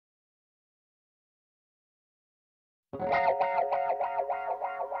I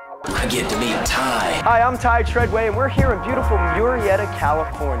get to meet Ty. Hi, I'm Ty Treadway, and we're here in beautiful Murrieta,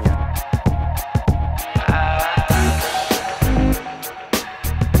 California.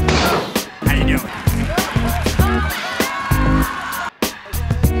 How you doing?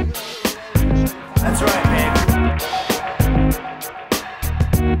 That's right, babe.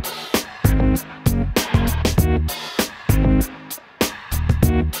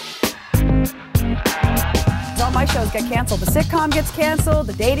 All my shows get canceled. The sitcom gets canceled,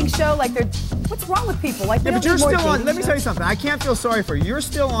 the dating show, like what's wrong with people? Like, yeah, but you're still on, let me tell you something, I can't feel sorry for you. You're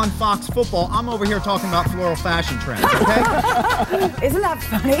still on Fox Football. I'm over here talking about floral fashion trends, okay? Isn't that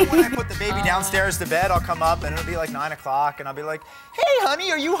funny? When I put the baby downstairs to bed, I'll come up and it'll be like 9 o'clock and I'll be like, hey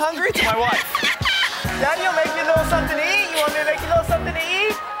honey, are you hungry? To my wife. Daddy, I'll make you a little something to eat. You want me to make you a little something to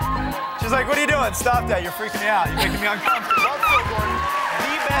eat? She's like, what are you doing? Stop that, you're freaking me out. You're making me uncomfortable. Love Phil Gordon,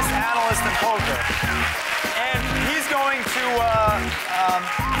 the best analyst in poker. And he's going to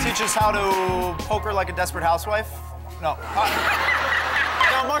teach us how to poker like a desperate housewife. No.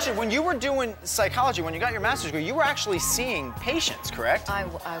 Now, Marcia, when you were doing psychology, when you got your master's degree, you were actually seeing patients, correct? I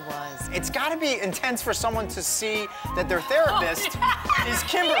was. It's got to be intense for someone to see that their therapist is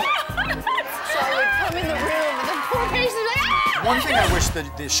Kimberly. So I would come in the room and the poor patient would be like, ah! One thing I wish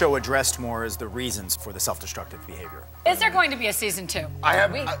the show addressed more is the reasons for the self-destructive behavior. Is there going to be a season 2? I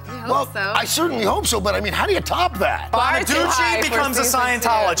have. Well, so. I certainly hope so, but I mean, how do you top that? Bonaducci becomes a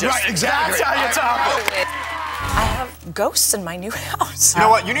Scientologist. Right, exactly. That's how you top it. I have ghosts in my new house. You know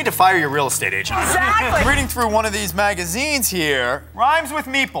what? You need to fire your real estate agent. Exactly. I'm reading through one of these magazines here. Rhymes with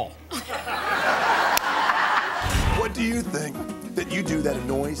meeple. What do you think that you do that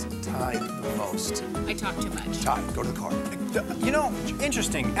annoys Ty the most? I talk too much. Ty, go to the car. You know,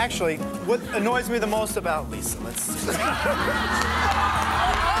 interesting. Actually, what annoys me the most about Lisa, let's see.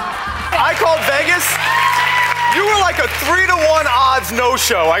 I called Vegas. You were like a 3-to-1 odds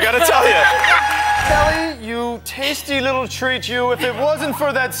no-show, I gotta tell you. Kelly, you tasty little treat, you. If it wasn't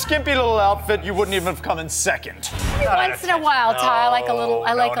for that skimpy little outfit, you wouldn't even have come in second. Once in a while, Ty, I like a little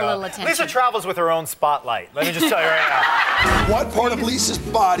attention. Lisa travels with her own spotlight. Let me just tell you right now. What part of Lisa's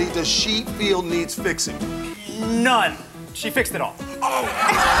body does she feel needs fixing? None. She fixed it all.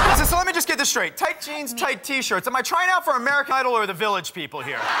 Oh. So let me just get this straight. Tight jeans, tight t-shirts. Am I trying out for American Idol or the Village people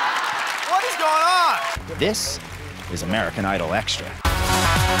here? What is going on? This is American Idol Extra.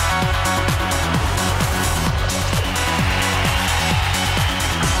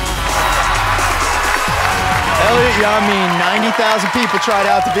 Elliot, yeah, I mean, 90,000 people tried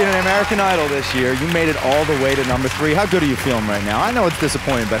out to be an American Idol this year. You made it all the way to #3. How good are you feeling right now? I know it's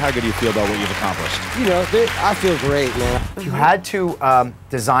disappointing, but how good do you feel about what you've accomplished? You know, I feel great, man. If you had to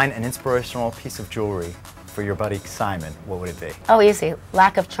design an inspirational piece of jewelry for your buddy Simon, what would it be? Oh, easy.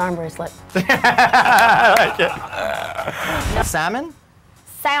 Lack of charm bracelet. I like it. Salmon?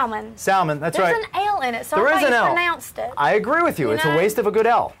 Salmon. Salmon, that's There's right. an L in it, so There I is thought an you L. pronounced it. I agree with you. It's know? a waste of a good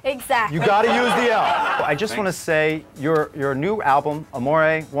L. Exactly. You got to use the L. I just want to say your new album,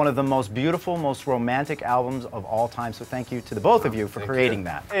 Amore, one of the most beautiful, most romantic albums of all time. So thank you to the both of you for creating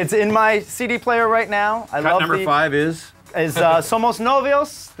that. It's in my CD player right now. I love number 5 is Somos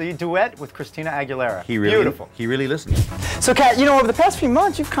Novios, the duet with Christina Aguilera. Beautiful. He really listens. So, Kat, you know, over the past few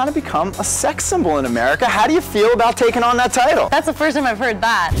months, you've kind of become a sex symbol in America. How do you feel about taking on that title? That's the first time I've heard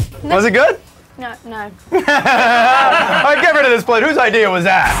that. Was it good? No. All right, get rid of this plate. Whose idea was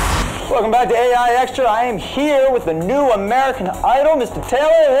that? Welcome back to AI Extra. I am here with the new American Idol, Mr.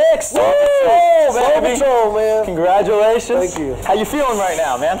 Taylor Hicks. Soul Patrol, man. Congratulations. Thank you. How you feeling right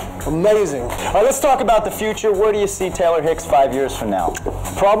now, man? Amazing. All right, let's talk about the future. Where do you see Taylor Hicks 5 years from now?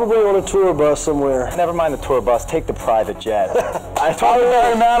 Probably on a tour bus somewhere. Never mind the tour bus. Take the private jet. I talked to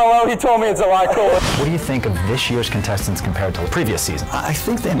Barry Manilow. He told me it's a lot cooler. What do you think of this year's contestants compared to the previous season? I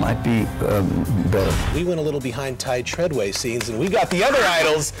think they might be better. We went a little behind Ty Treadway scenes, and we got the other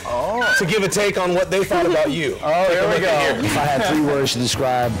idols to give a take on what they thought about you. Oh, here we go. If I had 3 words to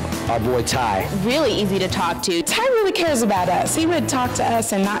describe our boy Ty. Really easy to talk to. Ty really cares about us. He would talk to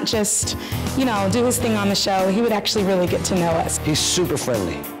us and not just, you know, do his thing on the show. He would actually really get to know us. He's super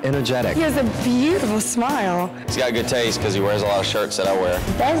friendly, energetic. He has a beautiful smile. He's got good taste because he wears a lot of shirts that I wear.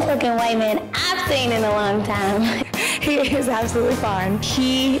 Best looking white man I've seen in a long time. He is absolutely fine.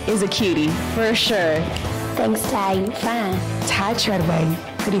 He is a cutie, for sure. Thanks, Ty. You're fine. Ty Treadway,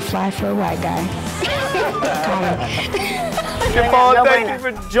 pretty fly for a white guy. Paul, thank you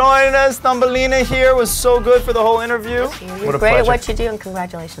for joining us. Thumbelina here was so good for the whole interview. You're great at what you do, and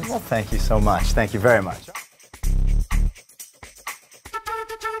congratulations. Well, thank you so much. Thank you very much.